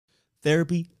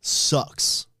Therapy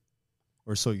sucks,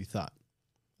 or so you thought.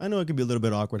 I know it can be a little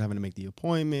bit awkward having to make the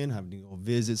appointment, having to go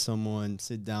visit someone,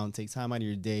 sit down, take time out of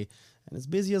your day. And as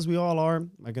busy as we all are,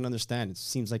 I can understand. It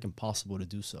seems like impossible to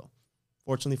do so.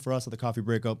 Fortunately for us at the Coffee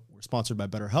Breakup, we're sponsored by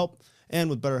BetterHelp.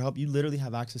 And with BetterHelp, you literally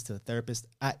have access to a therapist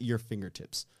at your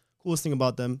fingertips. Coolest thing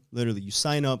about them, literally, you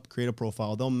sign up, create a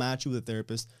profile, they'll match you with a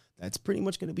therapist that's pretty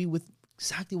much going to be with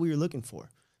exactly what you're looking for.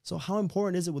 So how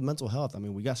important is it with mental health? I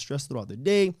mean, we got stress throughout the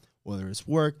day, whether it's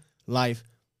work, life,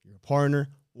 your partner,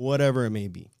 whatever it may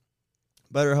be.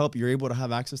 BetterHelp, you're able to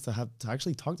have access to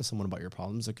actually talk to someone about your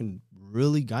problems that can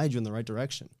really guide you in the right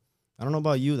direction. I don't know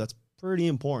about you, that's pretty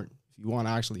important if you want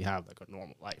to actually have like a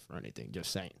normal life or anything, just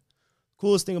saying.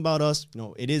 Coolest thing about us,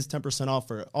 it is 10% off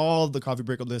for all of the Coffee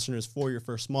Breakup listeners for your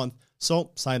first month.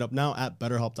 So sign up now at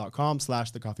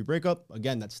betterhelp.com/thecoffeebreakup.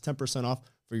 Again, that's 10% off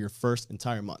for your first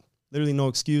entire month. Literally no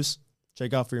excuse.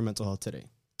 Check out for your mental health today.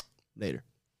 Later.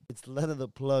 It's Lena the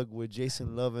plug with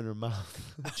Jason Love in her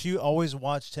mouth. She always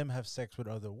watched him have sex with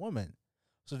other women.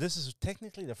 So this is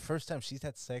technically the first time she's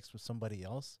had sex with somebody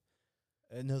else,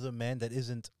 another man that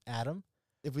isn't Adam.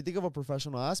 If we think of a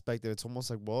professional aspect, it's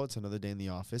almost like, well, it's another day in the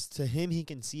office. To him, he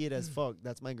can see it as fuck.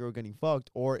 That's my girl getting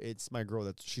fucked, or it's my girl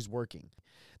that she's working.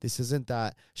 This isn't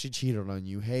that she cheated on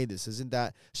you. Hey, this isn't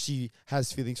that she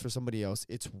has feelings for somebody else.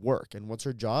 It's work. And what's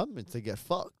her job? It's to get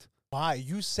fucked. Why?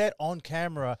 You said on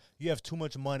camera you have too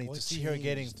much money to see her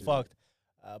getting fucked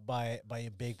by a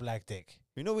big black dick.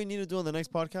 You know what we need to do on the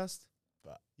next podcast?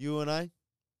 You and I?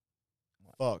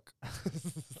 Fuck.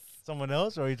 Someone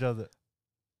else or each other?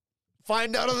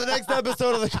 Find out on the next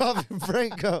episode of the Coffee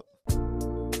Breakup.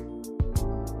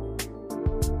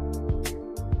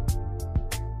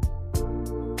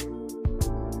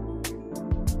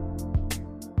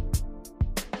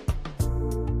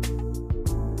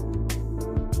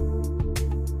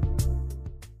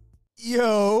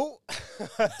 Yo.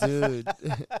 Dude,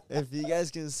 if you guys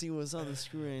can see what's on the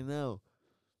screen right now,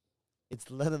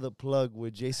 it's Lena the plug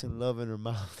with Jason Love in her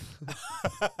mouth.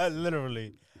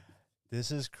 Literally. This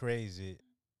is crazy.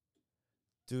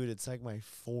 Dude, it's like my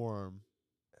form.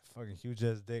 Fucking huge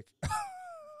ass dick.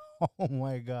 Oh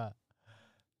my God.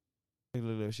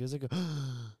 Look, she has like a...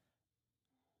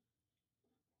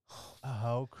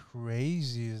 How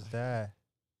crazy is that?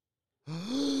 Damn,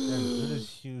 that is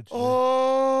huge.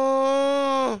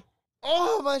 Oh!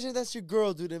 Oh, imagine that's your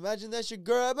girl, dude. Imagine that's your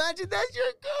girl. Imagine that's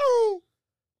your girl.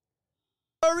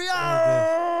 Hurry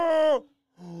up!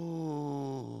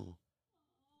 Oh.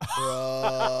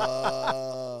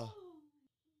 Bruh.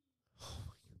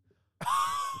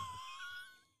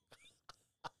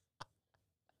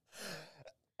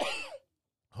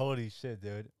 Holy shit,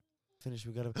 dude. Finish,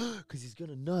 we gotta... Because he's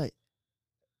gonna nut.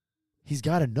 He's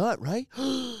got a nut, right?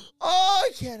 Oh,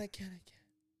 I can't.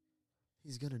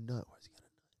 He's gonna nut. Where's he gonna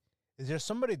nut? Is there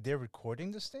somebody there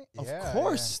recording this thing? Of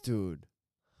course, dude.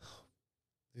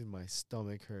 Dude, my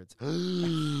stomach hurts.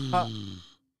 No.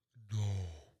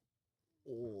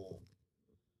 Oh.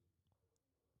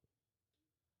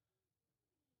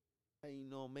 I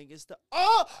know, make it stop.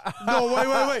 Oh! No,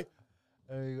 wait.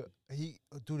 There you go.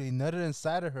 Dude, he nutted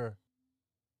inside of her.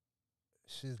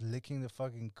 She's licking the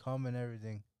fucking cum and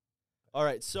everything. All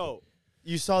right, so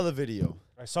you saw the video.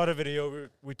 I saw the video.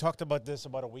 We talked about this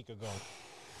about a week ago.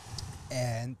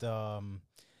 And I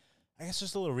guess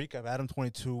just a little recap. Adam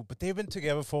 22, but they've been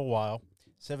together for a while,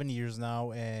 7 years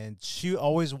now, and she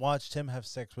always watched him have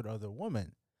sex with other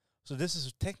women. So this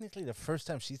is technically the first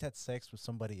time she's had sex with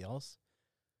somebody else,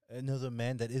 another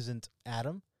man that isn't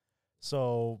Adam.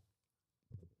 So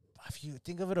if you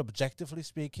think of it objectively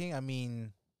speaking, I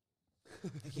mean, I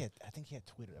think he had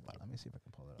tweeted about it. Let me see if I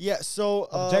can pull it up. Yeah, so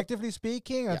Objectively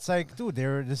speaking, it's like, dude,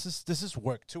 this is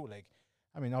work too. Like,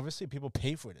 I mean, obviously people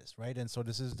pay for this, right? And so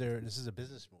this is a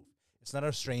business move. It's not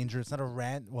a stranger. It's not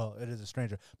a well, it is a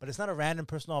stranger, but it's not a random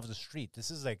person off the street.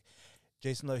 This is like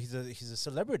Jason Love. He's a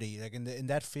celebrity, like in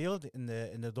that field, in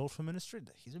the adult film industry.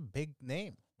 He's a big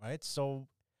name, right? So,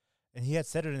 and he had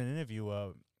said it in an interview,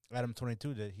 Adam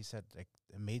 22, that he said like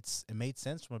it made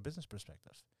sense from a business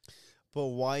perspective. But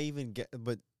why even get?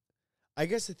 But I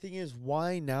guess the thing is,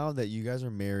 why now that you guys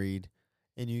are married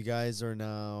and you guys are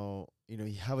now, you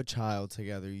have a child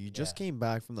together, you just came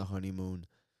back from the honeymoon,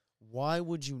 why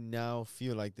would you now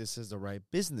feel like this is the right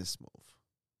business move?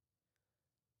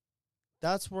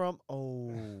 That's where I'm.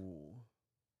 Oh.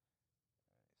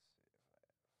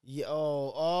 Yeah.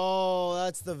 Oh.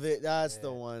 That's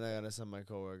the one I gotta send my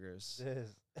coworkers.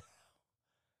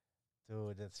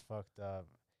 Dude, that's fucked up.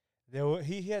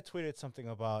 He had tweeted something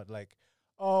about like,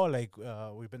 oh, like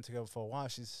we've been together for a while.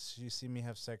 She's seen me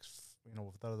have sex,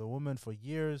 with other women for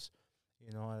years,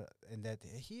 and that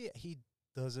he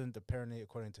doesn't apparently,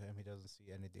 according to him, he doesn't see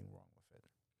anything wrong with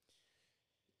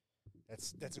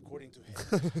it. That's according to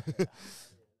him.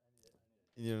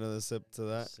 You need another sip to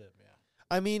that. Sip, yeah.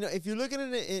 I mean, if you look at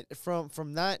it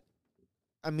from that,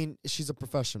 I mean, she's a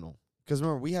professional. Because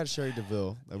remember, we had Sherry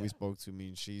DeVille that we spoke to. I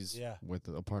mean, she's with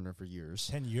a partner for years.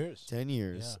 10 years. 10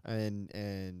 years. Yeah.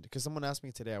 And because someone asked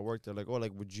me today at work, they're like, oh,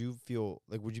 like, would you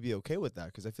be okay with that?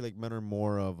 Because I feel like men are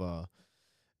more of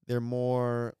they're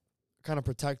more kind of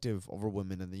protective over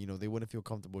women. And, they wouldn't feel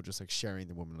comfortable just, like, sharing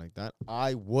the woman like that.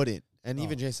 I wouldn't. And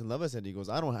even Jason Levis said, he goes,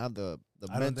 I don't have the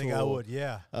mental. I don't think I would,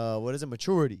 what is it,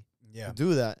 maturity to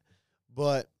do that.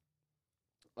 But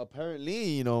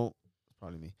apparently, it's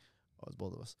probably me. Oh, it's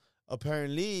both of us.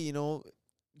 Apparently,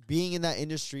 being in that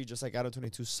industry, just like Adam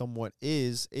 22 somewhat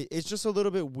is, it's just a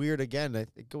little bit weird again.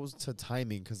 It goes to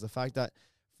timing because the fact that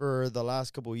for the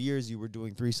last couple of years you were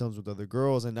doing threesomes with other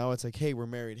girls and now it's like, hey, we're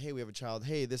married. Hey, we have a child.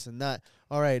 Hey, this and that.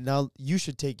 All right, now you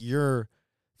should take your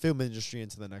film industry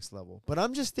into the next level. But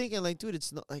I'm just thinking like, dude,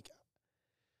 it's not like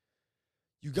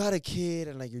you got a kid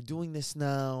and like you're doing this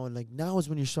now. And like now is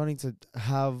when you're starting to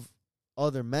have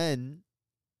other men.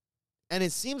 And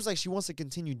it seems like she wants to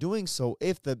continue doing so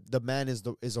if the man is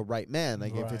a right man.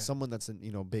 Like if it's someone that's a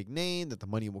big name, that the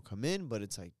money will come in. But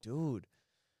it's like, dude,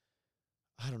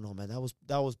 I don't know, man.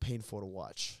 That was painful to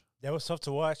watch. That was tough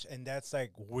to watch, and that's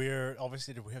like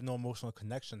obviously we have no emotional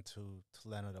connection to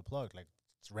Lena the Plug. Like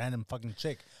it's a random fucking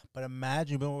chick. But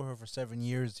imagine you've been with her for 7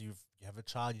 years. You have a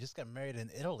child. You just got married in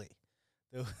Italy,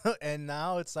 and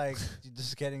now it's like you're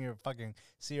just getting your fucking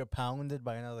pounded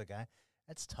by another guy.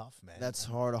 That's tough, man. That's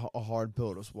hard. A hard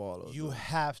pill to swallow. You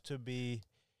have to be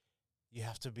oh my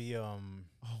God,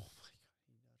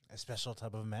 a special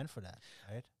type of man for that,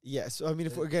 right? Yeah. So I mean,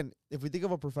 if we think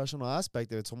of a professional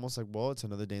aspect, it's almost like, well, it's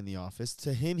another day in the office.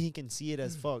 To him, he can see it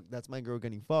as fuck. That's my girl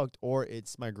getting fucked, or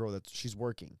it's my girl that she's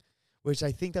working, which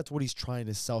I think that's what he's trying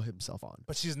to sell himself on.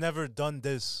 But she's never done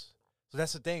this, so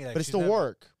that's the thing. Like, but it's still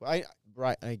work. I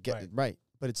get it, right?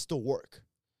 But it's still work.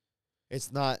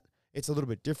 It's not. It's a little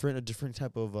bit different, a different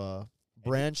type of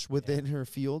branch within her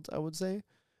field, I would say.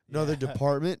 Another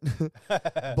department.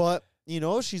 But,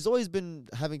 she's always been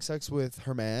having sex with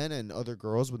her man and other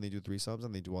girls when they do threesomes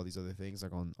and they do all these other things,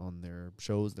 like on their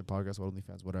shows, their podcasts,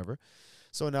 OnlyFans, whatever.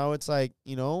 So now it's like,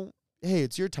 hey,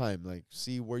 it's your time. Like,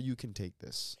 see where you can take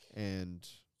this. And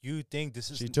you think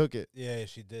this is... She took it. Yeah,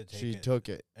 she did take it. She took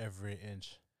it. Every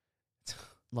inch. A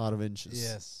lot of inches.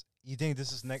 Yes. You think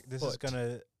this is going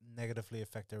to negatively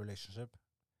affect their relationship?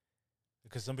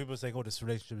 Because some people say, oh, this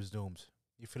relationship is doomed.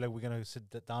 You feel like we're going to sit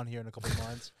down here in a couple of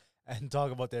months and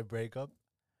talk about their breakup?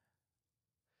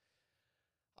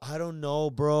 I don't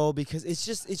know, bro, because it's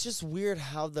just weird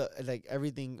how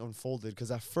everything unfolded.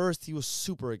 Because at first he was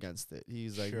super against it.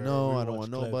 He's like, no, I don't want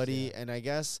nobody. Yeah. And I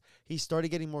guess he started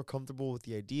getting more comfortable with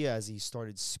the idea as he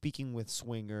started speaking with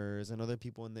swingers and other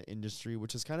people in the industry,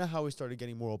 which is kind of how he started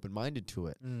getting more open-minded to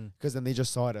it. Because then they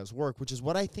just saw it as work, which is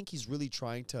what I think he's really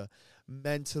trying to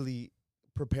mentally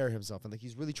prepare himself. And like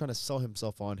he's really trying to sell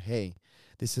himself on, hey,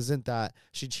 this isn't that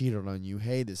she cheated on you.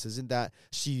 Hey, this isn't that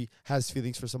she has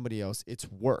feelings for somebody else. It's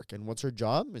work. And what's her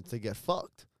job? It's to get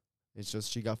fucked. It's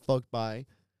just she got fucked by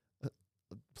a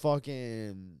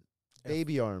fucking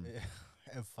baby arm.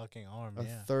 A fucking arm, a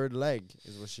third leg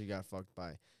is what she got fucked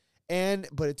by.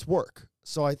 But it's work.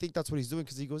 So I think that's what he's doing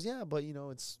because he goes, yeah, but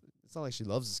it's not like she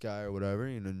loves this guy or whatever.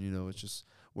 It's just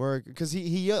work. Because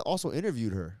he also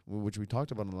interviewed her, which we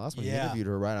talked about in the last one. He interviewed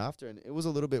her right after, and it was a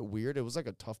little bit weird. It was like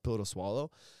a tough pill to swallow.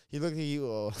 He looked at you.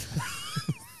 Oh.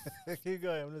 Keep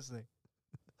going. I'm listening.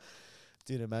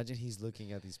 Dude, imagine he's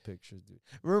looking at these pictures, dude.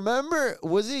 Remember,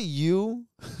 was it you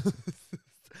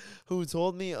who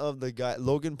told me of the guy,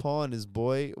 Logan Paul and his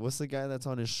boy? What's the guy that's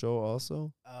on his show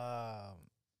also?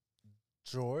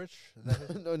 George?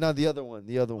 No, not the other one.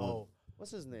 The other one.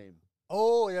 What's his name?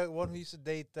 Oh, yeah, one who used to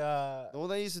date... the one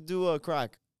that used to do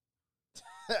crack.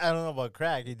 I don't know about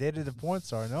crack. He dated a porn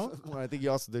star, no? Well, I think he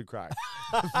also did crack.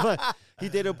 But he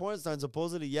dated a porn star, and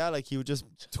supposedly, like, he would just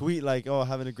tweet, like, oh,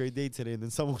 having a great day today, and then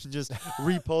someone would just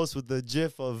repost with the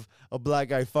gif of a black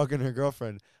guy fucking his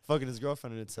girlfriend,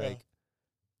 and it's like...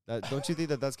 don't you think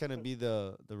that's going to be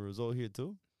the result here,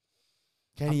 too?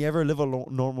 Can he ever live a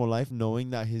normal life knowing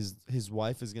that his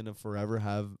wife is going to forever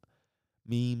have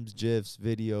memes, gifs,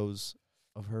 videos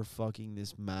of her fucking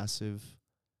this massive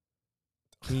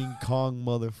King Kong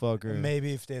motherfucker?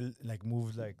 Maybe if they like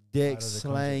moved like dick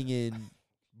slanging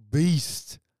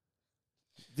beast.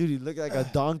 Dude, he looked like a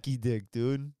donkey dick,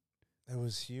 dude. It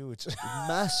was huge.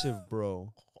 Massive,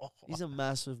 bro. He's a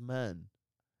massive man.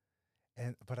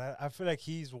 But I feel like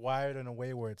he's wired in a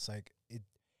way where it's like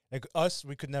us,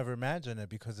 we could never imagine it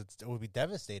because it would be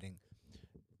devastating.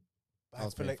 I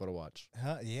was feel like, painful to watch.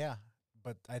 yeah,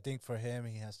 but I think for him,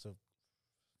 he has to.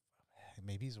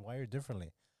 Maybe he's wired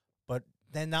differently, but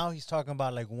then now he's talking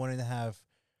about like wanting to have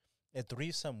a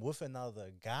threesome with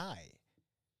another guy.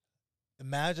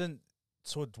 Imagine,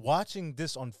 so watching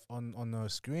this on the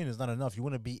screen is not enough. You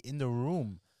want to be in the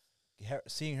room,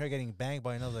 seeing her getting banged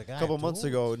by another guy. A couple months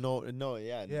Dude. ago,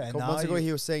 yeah. Yeah, A and couple now months ago, you-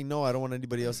 he was saying, no, I don't want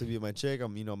anybody else to be my chick.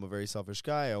 I'm a very selfish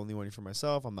guy. I only want you for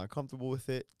myself. I'm not comfortable with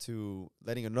it. To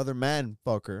letting another man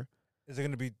fuck her. Is it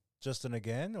gonna be Justin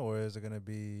again, or is it gonna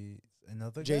be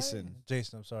another Jason. guy?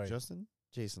 Jason, I'm sorry. Justin?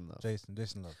 Jason Love.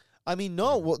 Jason Love. I mean,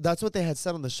 no, well, that's what they had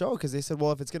said on the show, because they said,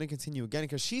 well, if it's going to continue again,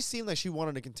 because she seemed like she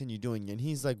wanted to continue doing it. And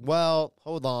he's like, well,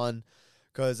 hold on.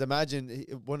 Because imagine,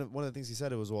 one of the things he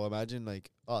said, it was, well, imagine like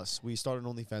us. We started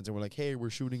OnlyFans and we're like, hey, we're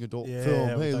shooting adult Yeah, film.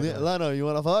 yeah, Hey, we're talking Lena, you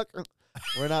want to fuck?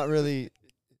 We're not really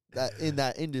in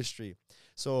that industry.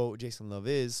 So Jason Love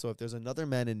is. So if there's another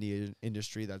man in the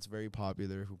industry that's very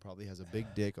popular, who probably has a big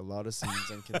dick, a lot of scenes,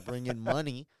 and can bring in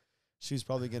money, she's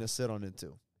probably going to sit on it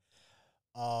too.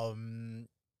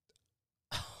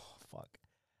 Fuck.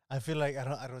 I feel like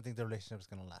I don't think the relationship is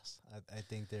gonna last. I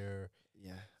think they're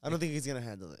Yeah. I don't think he's going to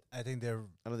handle it. I think they're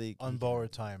I don't think on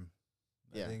borrowed time.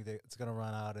 Yeah. I think it's gonna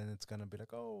run out, and it's gonna be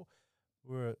like, oh,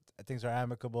 things are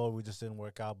amicable. We just didn't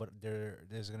work out, but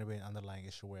there's gonna be an underlying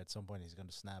issue where at some point he's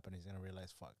gonna snap and he's gonna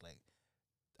realize, fuck, like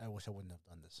I wish I wouldn't have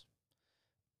done this.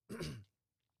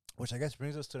 Which I guess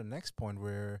brings us to the next point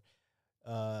where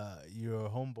your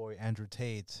homeboy Andrew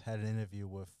Tate had an interview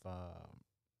with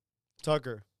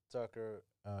Tucker. Tucker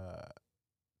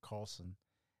Carlson,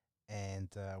 and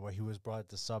where he was brought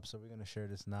this up. So we're gonna share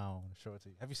this now. Show it to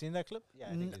you. Have you seen that clip? Yeah, I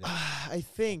think you did. I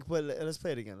think, but let's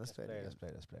play it again. Let's play it again. Let's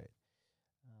play it.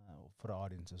 For the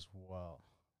audience as well.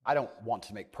 I don't want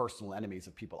to make personal enemies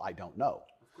of people I don't know.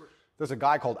 There's a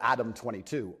guy called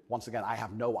Adam22. Once again, I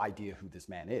have no idea who this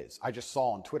man is. I just saw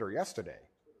on Twitter yesterday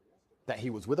that he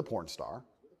was with a porn star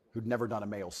who'd never done a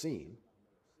male scene.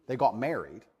 They got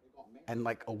married, and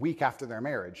like a week after their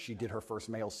marriage, she did her first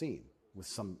male scene with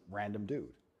some random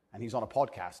dude. And he's on a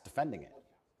podcast defending it.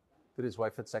 Did his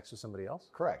wife have sex with somebody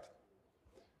else? Correct.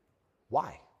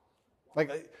 Why?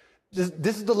 Like,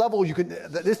 this is the level you can,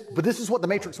 but this is what the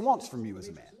Matrix wants from you as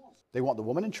a man. They want the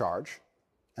woman in charge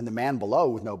and the man below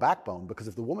with no backbone, because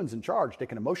if the woman's in charge, they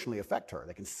can emotionally affect her.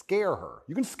 They can scare her.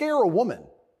 You can scare a woman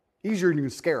easier than you can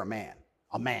scare a man.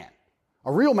 A man.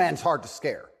 A real man's hard to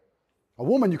scare. A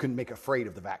woman you can make afraid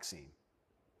of the vaccine,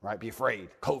 right? Be afraid,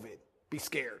 COVID, be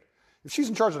scared. If she's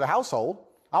in charge of the household,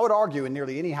 I would argue in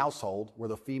nearly any household where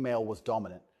the female was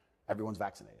dominant, everyone's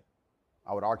vaccinated.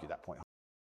 I would argue that point.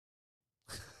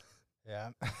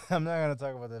 Yeah, I'm not gonna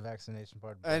talk about the vaccination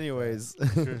part. But, Anyways.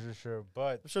 Sure.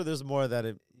 But I'm sure there's more that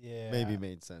it yeah, maybe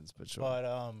made sense, but sure.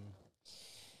 But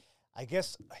I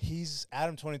guess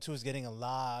Adam22 is getting a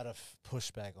lot of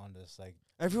pushback on this. Like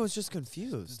Everyone's just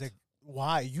confused.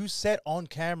 why you said on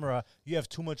camera you have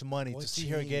too much money What to see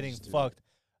her getting changed, dude? fucked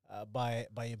by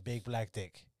a big black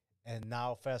dick, and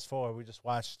now fast forward, we just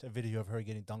watched a video of her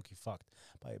getting donkey fucked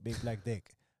by a big black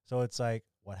dick. So it's like,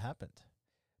 what happened?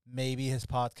 Maybe his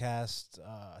podcast,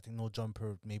 I think No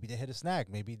Jumper, maybe they hit a snag.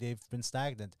 Maybe they've been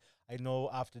stagnant. I know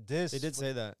after this. They did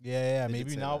say that. Yeah, They did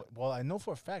maybe say now. that. Well, I know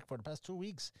for a fact for the past 2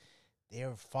 weeks,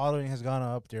 their following has gone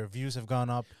up, their views have gone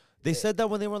up. They said that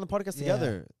when they were on the podcast Yeah.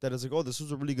 together. That it's like, oh, this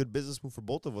was a really good business move for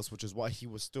both of us, which is why he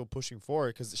was still pushing for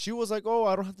it. Because she was like, oh,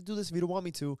 I don't have to do this if you don't want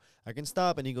me to. I can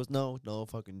stop. And he goes, no,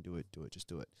 fucking do it. Just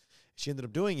do it. She ended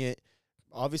up doing it.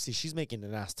 Obviously, she's making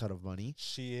an ass ton of money.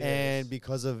 She is. And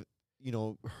because of,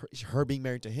 her being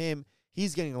married to him,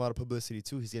 he's getting a lot of publicity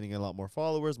too. He's getting a lot more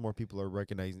followers. More people are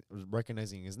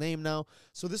recognizing his name now.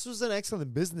 So this was an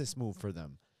excellent business move for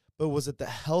them. But was it the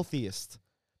healthiest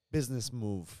business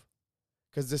move?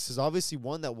 Because this is obviously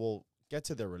one that will get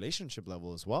to their relationship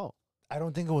level as well. I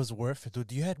don't think it was worth it,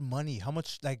 dude. You had money. How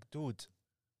much, dude,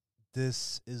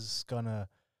 this is gonna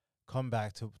come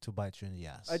back to bite you in the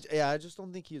ass. I just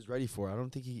don't think he is ready for it. I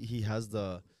don't think he has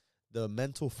the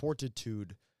mental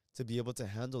fortitude to be able to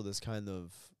handle this kind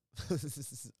of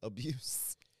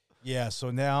abuse. Yeah, so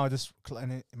now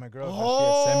my girl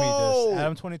Oh, sent me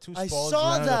this. Adam22 I spoils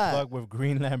saw Lena the that. plug with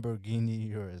green Lamborghini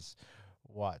yours.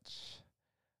 Watch.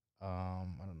 I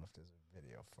don't know if there's a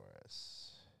video for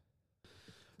us.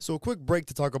 So a quick break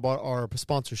to talk about our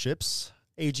sponsorships.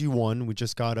 AG1, we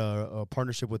just got a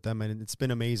partnership with them, and it's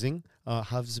been amazing.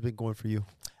 How's it been going for you?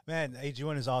 Man,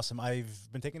 AG1 is awesome.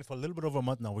 I've been taking it for a little bit over a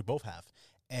month now. We both have.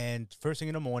 And first thing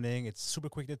in the morning, it's super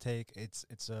quick to take. It's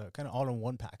a kind of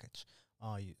all-in-one package.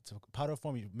 It's a powder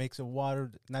form. You mix it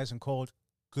water, nice and cold,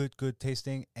 good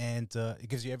tasting, and it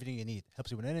gives you everything you need.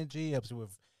 Helps you with energy, helps you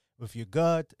with with your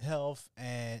gut health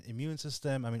and immune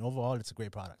system. I mean, overall, it's a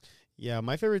great product. Yeah,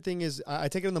 my favorite thing is I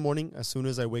take it in the morning as soon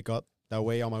as I wake up. That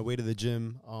way, on my way to the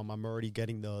gym, I'm already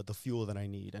getting the fuel that I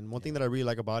need. And one thing that I really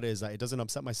like about it is that it doesn't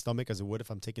upset my stomach as it would if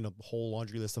I'm taking a whole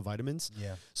laundry list of vitamins.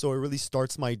 Yeah. So it really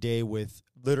starts my day with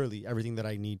literally everything that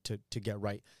I need to get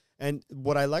right. And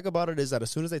what I like about it is that as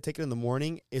soon as I take it in the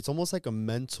morning, it's almost like a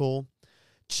mental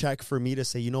check for me to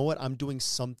say, you know what, I'm doing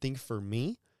something for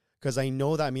me. Because I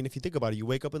know that, I mean, if you think about it, you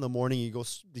wake up in the morning, you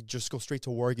just go straight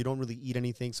to work. You don't really eat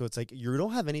anything. So it's like you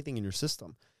don't have anything in your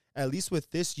system. At least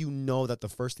with this, you know that the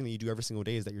first thing that you do every single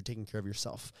day is that you're taking care of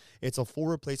yourself. It's a full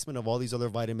replacement of all these other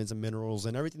vitamins and minerals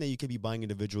and everything that you could be buying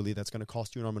individually that's going to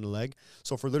cost you an arm and a leg.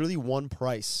 So for literally one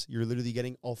price, you're literally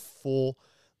getting a full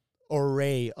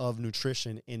array of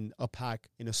nutrition in a pack,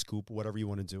 in a scoop, whatever you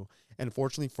want to do. And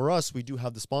fortunately for us, we do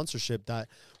have the sponsorship that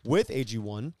with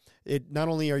AG1, it not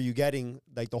only are you getting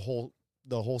like the whole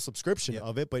subscription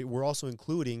of it, but we're also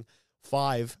including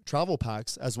 5 travel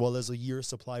packs as well as a year's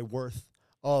supply worth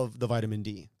of the vitamin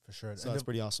D. For sure. So that's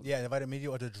pretty awesome. Yeah, the vitamin D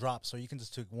or the drops. So you can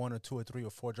just take 1 or 2 or 3 or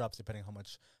 4 drops depending how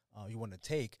much you want to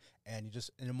take. And you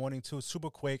just, in the morning too, super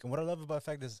quick. And what I love about the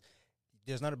fact is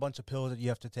there's not a bunch of pills that you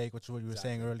have to take, which is what you were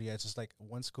saying earlier. It's just like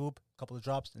 1 scoop, a couple of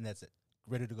drops, and that's it.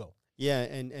 Ready to go. Yeah,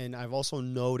 and I've also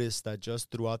noticed that just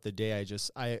throughout the day,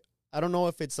 I don't know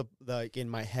if it's like in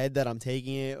my head that I'm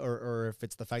taking it or if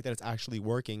it's the fact that it's actually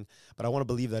working, but I want to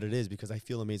believe that it is because I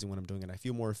feel amazing when I'm doing it. I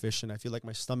feel more efficient. I feel like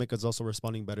my stomach is also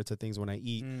responding better to things when I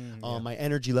eat. My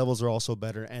energy levels are also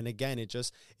better. And again, it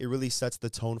really sets the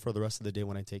tone for the rest of the day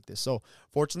when I take this. So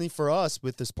fortunately for us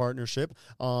with this partnership,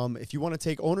 if you want to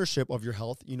take ownership of your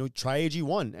health, try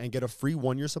AG1 and get a free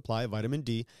 1-year supply of vitamin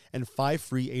D and 5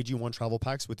 free AG1 travel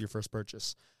packs with your first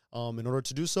purchase. In order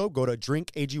to do so, go to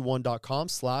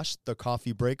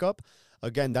drinkag1.com/thecoffeebreakup.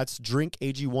 Again, that's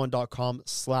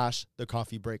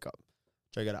drinkag1.com/thecoffeebreakup.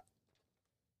 Check it out.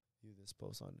 View this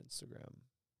post on Instagram.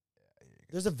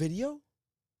 There's a video?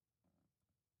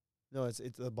 No, it's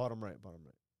the bottom right.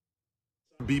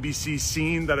 BBC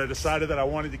scene that I decided that I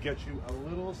wanted to get you a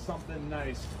little something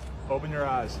nice. Open your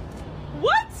eyes.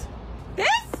 What? This?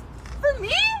 For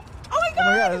me? Oh my god! Oh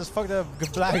my god, this fucked up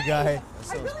black guy. That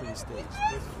sounds pretty staged.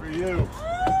 This is for you.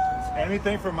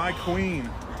 Anything for my queen. Oh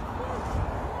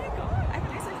my god, I have a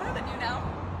nicer car than you now.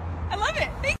 I love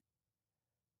it. Thank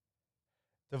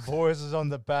Divorce is on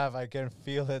the path. I can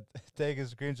feel it. Take a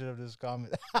screenshot of this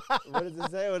comment. What does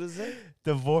it say?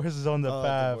 Divorce is on the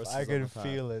path. divorce I is on can the path.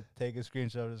 feel it. Take a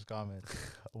screenshot of this comment.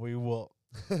 We will.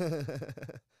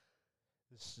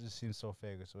 This just seems so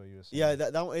fake. That's what you were saying. Yeah,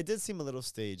 that one, it did seem a little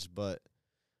staged, but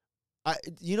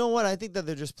you know what? I think that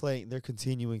they're just playing. They're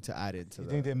continuing to add into. You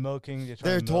think they're milking?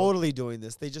 They're totally doing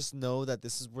this. They just know that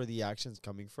this is where the action's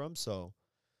coming from, so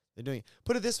they're doing it.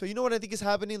 Put it this way. You know what I think is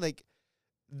happening? Like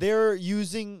they're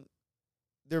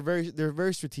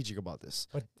very strategic about this.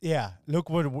 But yeah, look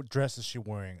what dress is she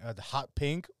wearing? The hot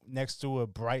pink next to a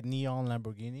bright neon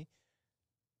Lamborghini.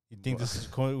 You think this is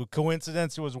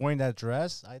coincidence? She was wearing that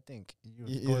dress. I think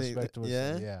you go expect to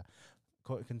yeah.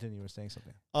 Continue. You were saying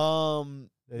something. No,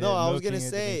 I was gonna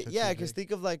say because think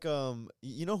of like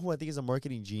you know who I think is a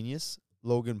marketing genius.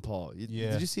 Logan Paul.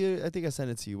 Yeah. Did you see it? I think I sent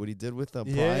it to you. What he did with Prime.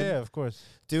 Yeah, of course.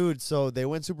 Dude, so they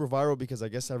went super viral because I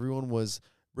guess everyone was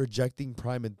rejecting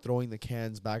Prime and throwing the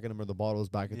cans back at them or the bottles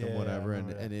back at them, whatever.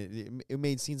 And it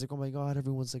made scenes like, oh my God,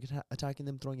 everyone's like attacking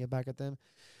them, throwing it back at them.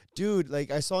 Dude,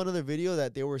 like I saw another video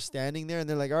that they were standing there and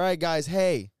they're like, all right, guys,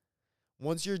 hey,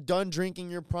 once you're done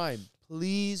drinking your Prime,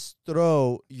 please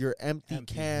throw your empty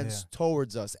cans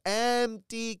towards us.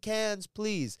 Empty cans,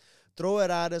 please. Throw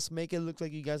it at us. Make it look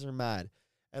like you guys are mad.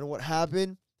 And what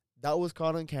happened? That was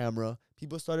caught on camera.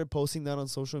 People started posting that on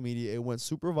social media. It went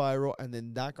super viral, and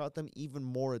then that got them even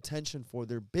more attention for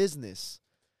their business.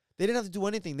 They didn't have to do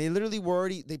anything. They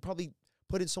literally they probably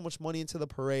put in so much money into the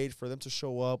parade for them to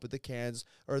show up with the cans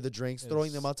or the drinks,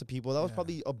 throwing them out to people. That was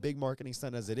probably a big marketing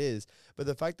stunt as it is. But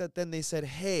the fact that then they said,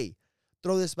 hey,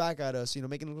 throw this back at us,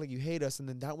 make it look like you hate us, and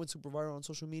then that went super viral on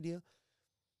social media.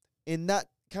 In that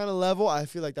kind of level, I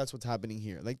feel like that's what's happening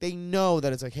here. Like they know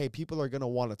that it's like, hey, people are gonna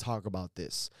want to talk about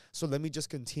this, so let me just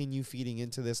continue feeding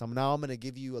into this. I'm gonna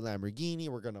give you a Lamborghini.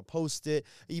 We're gonna post it,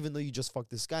 even though you just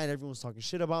fucked this guy and everyone's talking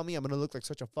shit about me. I'm gonna look like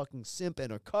such a fucking simp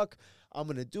and a cuck. I'm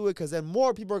gonna do it because then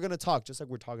more people are gonna talk, just like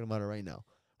we're talking about it right now.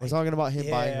 We're talking about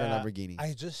him buying her Lamborghini.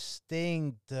 I just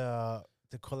think the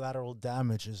collateral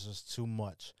damage is just too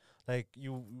much. Like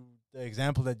the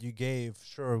example that you gave,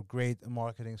 sure, great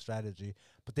marketing strategy,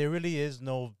 but there really is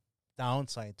no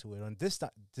downside to it. On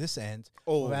this end,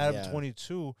 with Adam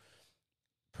 22,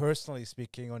 personally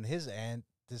speaking, on his end,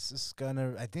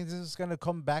 I think this is gonna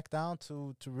come back down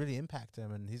to really impact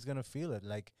him, and he's gonna feel it.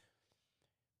 Like,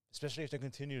 especially if they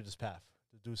continue this path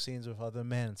to do scenes with other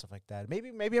men and stuff like that.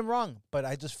 Maybe I'm wrong, but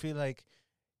I just feel like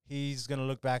he's gonna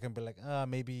look back and be like,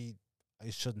 maybe I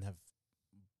shouldn't have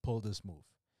pulled this move.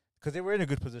 Because they were in a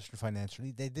good position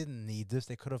financially. They didn't need this.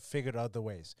 They could have figured out the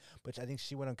ways. But I think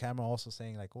she went on camera also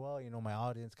saying, like, well, my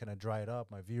audience kind of dried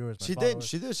up, my viewers, my followers.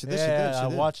 She did. I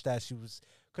watched that. She was,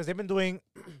 because they've been doing,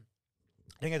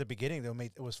 I think at the beginning,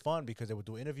 it was fun because they would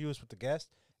do interviews with the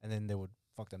guests, and then they would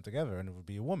fuck them together, and it would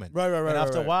be a woman. Right. And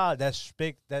after a while, that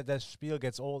spiel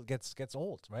gets old,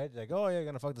 right? Like, oh, yeah, you're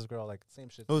gonna fuck this girl, like same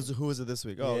shit. Who was it this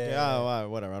week? Oh, okay.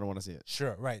 Whatever. I don't want to see it.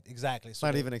 Sure, right, exactly. It's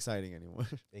not even exciting anymore.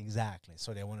 Exactly.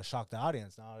 So they want to shock the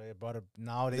audience. Now they brought it.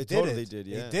 Now they did totally it. did,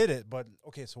 yeah. They did it. But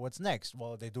okay, so what's next?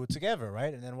 Well, they do it together,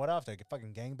 right? And then what after? They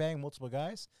fucking gangbang multiple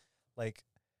guys, like.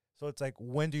 So it's like,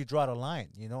 when do you draw the line?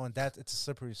 And it's a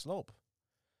slippery slope.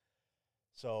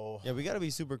 So yeah, we got to be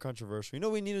super controversial. You know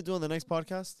what we need to do on the next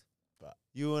podcast?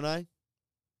 You and I?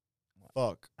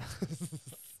 Fuck.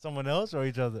 Someone else or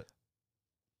each other?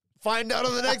 Find out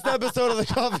on the next episode of the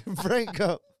Coffee and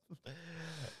Franco.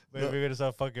 Maybe we're going to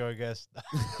start fucking our guest.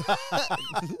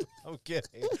 I'm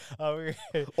kidding.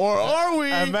 Or are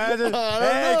we? Imagine.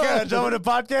 Hey, can I join the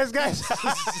podcast, guys?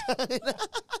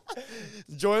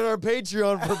 Join our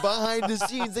Patreon for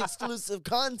behind-the-scenes exclusive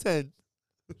content.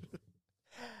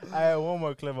 I have one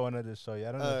more clip I wanted to show you.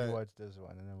 I don't know if you watched this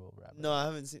one, and then we'll wrap it. No, I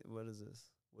haven't seen. What is this?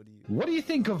 What do you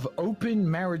think of open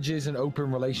marriages and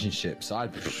open relationships?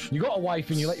 You got a wife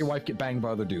and you let your wife get banged by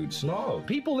other dudes. No.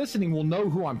 People listening will know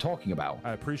who I'm talking about.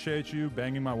 I appreciate you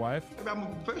banging my wife. I'm a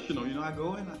professional, I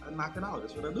go in, I knock it out.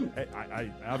 That's what I do. Hey, I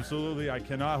absolutely, I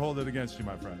cannot hold it against you,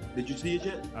 my friend. Did you see it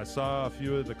yet? I saw a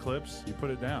few of the clips. You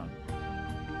put it down.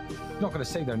 I'm not going to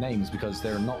say their names because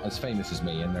they're not as famous as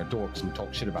me and they're dorks who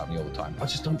talk shit about me all the time. I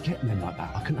just don't get men like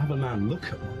that. I couldn't have a man look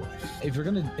at my wife. If you're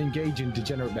going to engage in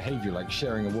degenerate behavior like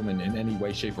sharing a woman in any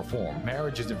way, shape, or form,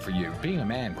 marriage isn't for you. Being a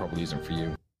man probably isn't for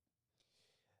you.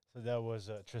 So that was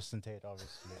Tristan Tate,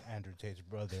 obviously, Andrew Tate's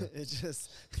brother.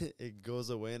 It goes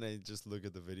away and I just look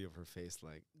at the video of her face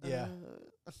like, yeah.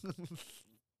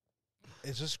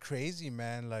 It's just crazy,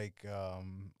 man. Like,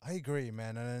 I agree,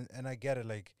 man. And I get it.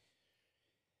 Like,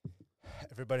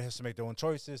 everybody has to make their own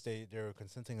choices. They're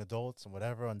consenting adults and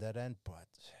whatever on that end, but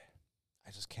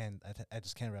I just can't. I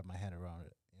just can't wrap my head around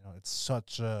it. It's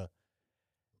such a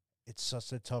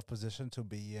tough position to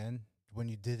be in when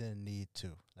you didn't need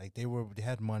to. Like, they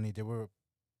had money, they were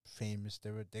famous,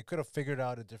 they could have figured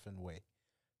out a different way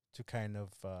to kind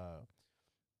of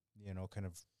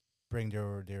bring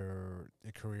their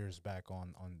careers back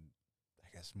on I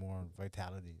guess more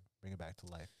vitality, bring it back to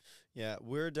life. Yeah,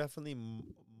 we're definitely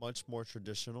much more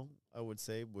traditional, I would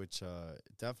say, which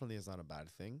definitely is not a bad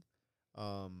thing.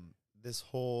 This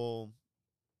whole,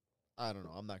 I don't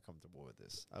know, I'm not comfortable with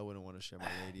this. I wouldn't want to share my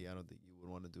lady. I don't think you would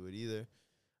want to do it either.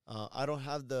 I don't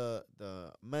have the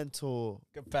mental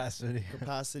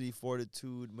capacity,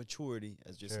 fortitude, maturity,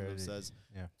 as Jason says,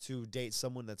 to date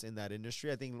someone that's in that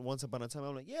industry. I think once upon a time,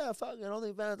 I'm like, yeah, fuck it,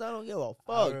 OnlyFans, I don't give a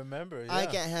fuck. I remember, yeah. I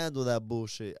can't handle that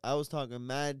bullshit. I was talking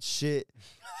mad shit.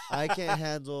 I can't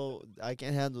handle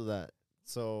that.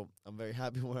 So I'm very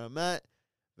happy where I'm at,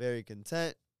 very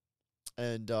content.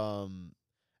 And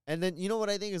then, you know what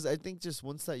I think is, I think just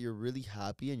once that you're really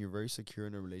happy and you're very secure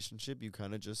in a relationship, you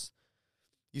kind of just,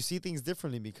 you see things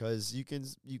differently because you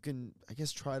can, I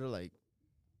guess, try to like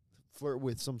flirt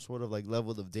with some sort of like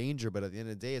level of danger. But at the end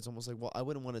of the day, it's almost like, well, I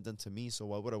wouldn't want it done to me. So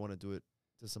why would I want to do it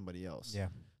to somebody else? Yeah.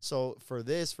 So for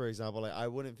this, for example, like, I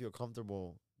wouldn't feel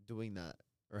comfortable doing that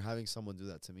or having someone do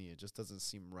that to me. It just doesn't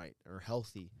seem right or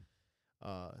healthy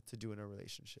to do in a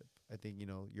relationship. I think,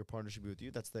 your partner should be with you.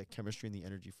 That's the chemistry and the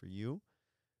energy for you.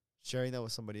 Sharing that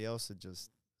with somebody else, it just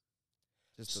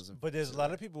doesn't. But there's a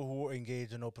lot of people who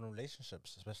engage in open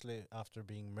relationships, especially after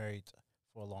being married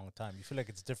for a long time. You feel like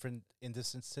it's different in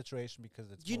this situation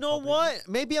because it's. You know what?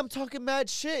 Maybe I'm talking mad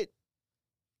shit.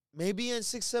 Maybe in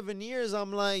 6-7 years,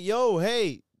 I'm like, yo,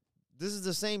 hey, this is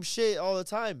the same shit all the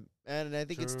time, and I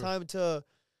think it's time to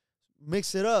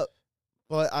mix it up.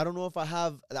 But I don't know if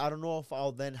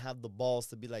I'll then have the balls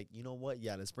to be like, you know what?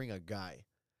 Yeah, let's bring a guy.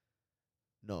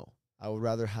 No. I would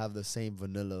rather have the same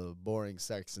vanilla, boring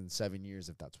sex in 7 years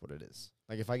if that's what it is.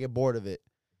 Like, if I get bored of it,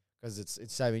 because it's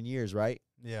 7 years, right?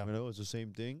 Yeah. It's the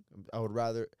same thing. I would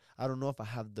rather, I don't know if I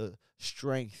have the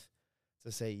strength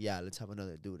to say, yeah, let's have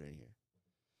another dude in here.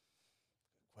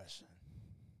 Question.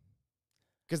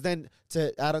 Because then,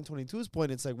 to add on 22's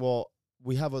point, it's like, well,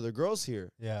 we have other girls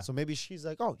here. Yeah. So maybe she's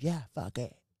like, oh, yeah, fuck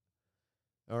it.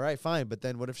 All right, fine. But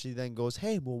then what if she then goes,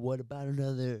 hey, well, what about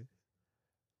another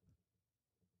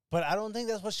But I don't think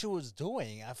that's what she was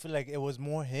doing. I feel like it was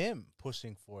more him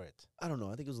pushing for it. I don't know.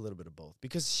 I think it was a little bit of both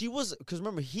because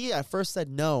remember he at first said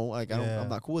no, like I'm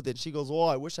not cool with it. She goes, "Oh,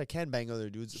 I wish I can bang other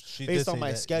dudes based on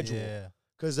my schedule,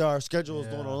 because our schedules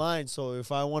don't align. So if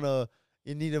I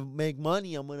you need to make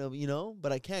money, I'm gonna,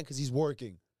 but I can't because he's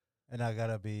working, and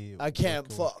I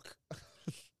can't fuck."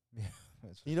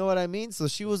 You know what I mean? So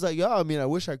she was like, "Yeah, I mean, I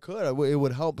wish I could. It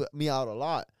would help me out a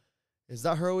lot." Is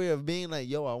that her way of being like,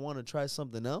 yo, I want to try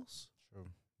something else? True.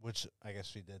 Which I guess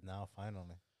she did now,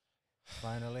 finally.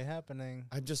 Finally happening.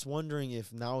 I'm just wondering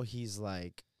if now he's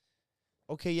like,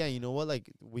 okay, yeah, you know what?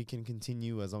 Like, we can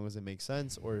continue as long as it makes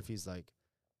sense. Or if he's like,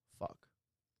 fuck,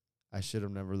 I should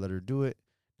have never let her do it.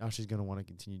 Now she's going to want to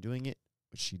continue doing it,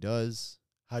 which she does.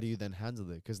 How do you then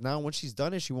handle it? Because now when she's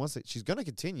done it, she's going to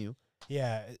continue.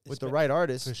 Yeah. With the right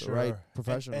artist, for sure. the right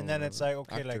professional. And then it's like,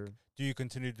 okay, actor. like, do you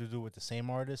continue to do it with the same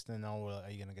artist? And now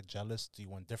are you going to get jealous? Do you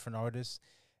want different artists?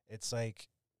 It's like.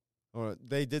 Or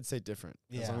they did say different.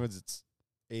 Yeah. As long as it's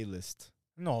A-list.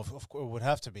 No, of course, it would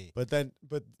have to be. But then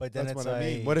that's what I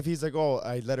mean. What if he's like, oh,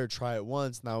 I let her try it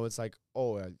once. Now it's like,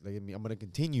 oh, I'm going to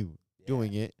continue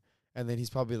doing it. And then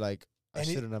he's probably like, I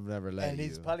shouldn't have never let you. And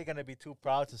he's probably going to be too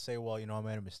proud to say, well, I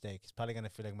made a mistake. He's probably going to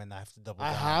feel like, man, I have to double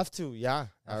down. I have to, yeah.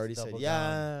 I already said,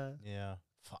 yeah. Yeah.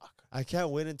 Fuck. I can't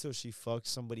wait until she fucks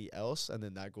somebody else and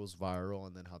then that goes viral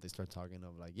and then how they start talking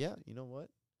of like, yeah, you know what?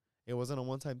 It wasn't a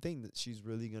one-time thing, that she's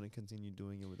really going to continue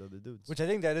doing it with other dudes. Which I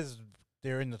think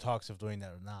they're in the talks of doing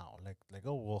that now. Like,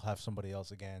 oh, we'll have somebody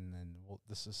else again. And I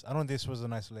don't think this was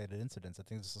an isolated incident. I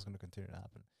think this is going to continue to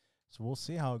happen. So we'll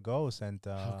see how it goes. And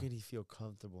how can he feel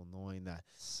comfortable knowing that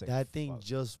thing fuck.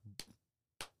 just...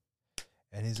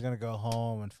 And he's going to go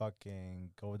home and fucking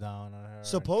go down on her.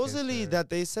 Supposedly that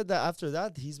they said that after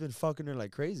that, he's been fucking her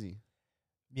like crazy.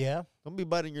 Yeah. Don't be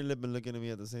biting your lip and looking at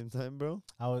me at the same time, bro.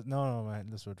 No, man.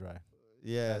 This was dry.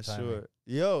 Yeah, sure.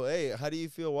 Yo, hey, how do you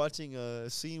feel watching a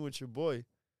scene with your boy?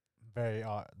 Very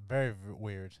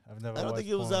weird. I've never. I don't think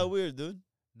it was that weird, dude.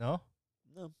 No.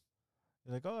 No.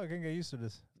 You're like, oh, I can get used to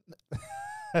this.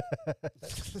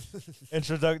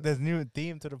 There's new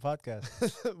theme to the podcast.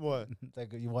 What?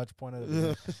 Like you watch porn at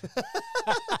the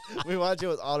We watch it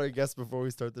with all our guests before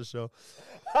we start the show.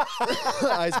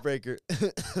 Icebreaker.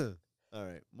 All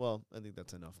right. Well, I think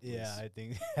that's enough. Please. Yeah, I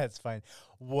think that's fine.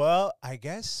 Well, I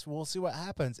guess we'll see what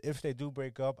happens. If they do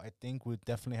break up, I think we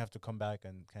definitely have to come back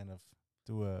and kind of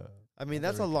do a... I mean,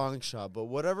 that's a long shot, but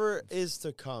whatever is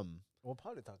to come, we'll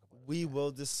probably talk about it. We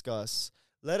will discuss.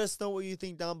 Let us know what you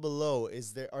think down below.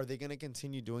 Are they going to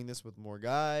continue doing this with more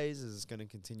guys? Is this going to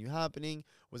continue happening?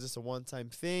 Was this a one-time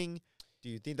thing? Do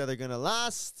you think that they're going to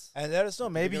last? And let us know.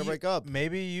 Maybe you break up.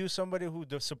 Maybe you somebody who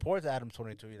supports Adam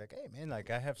 22. You're like, hey, man, like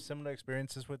I have similar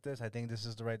experiences with this. I think this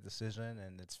is the right decision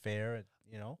and it's fair.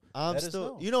 I'm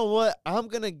still, you know what? I'm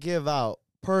going to give out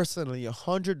personally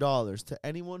 $100 to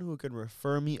anyone who can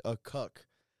refer me a cuck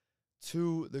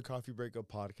to the Coffee Breakup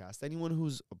podcast. Anyone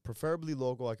who's preferably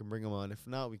local, I can bring them on. If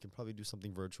not, we can probably do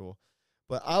something virtual.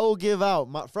 But I will give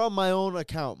out from my own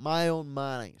account, my own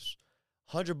money,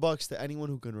 $100 to anyone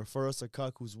who can refer us a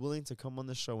cuck who's willing to come on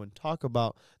the show and talk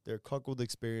about their cuckold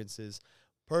experiences.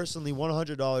 Personally,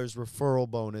 $100 referral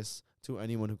bonus to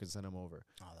anyone who can send them over.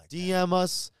 DM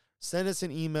us, send us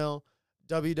an email.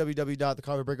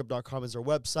 www.thecoffeebreakup.com is our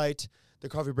website.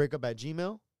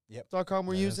 thecoffeebreakup@gmail.com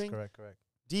we're using. Correct.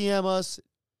 DM us,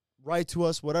 write to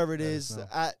us, whatever it is,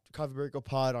 at Coffee Breakup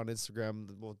Pod on Instagram.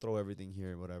 We'll throw everything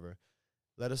here, whatever.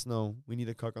 Let us know. We need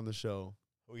a cuck on the show.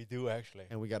 We do, actually.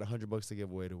 And we got $100 to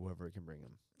give away to whoever can bring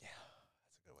him. Yeah,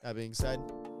 that's a good way. That being said,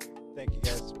 thank you,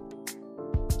 guys.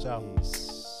 Ciao.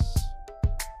 Peace.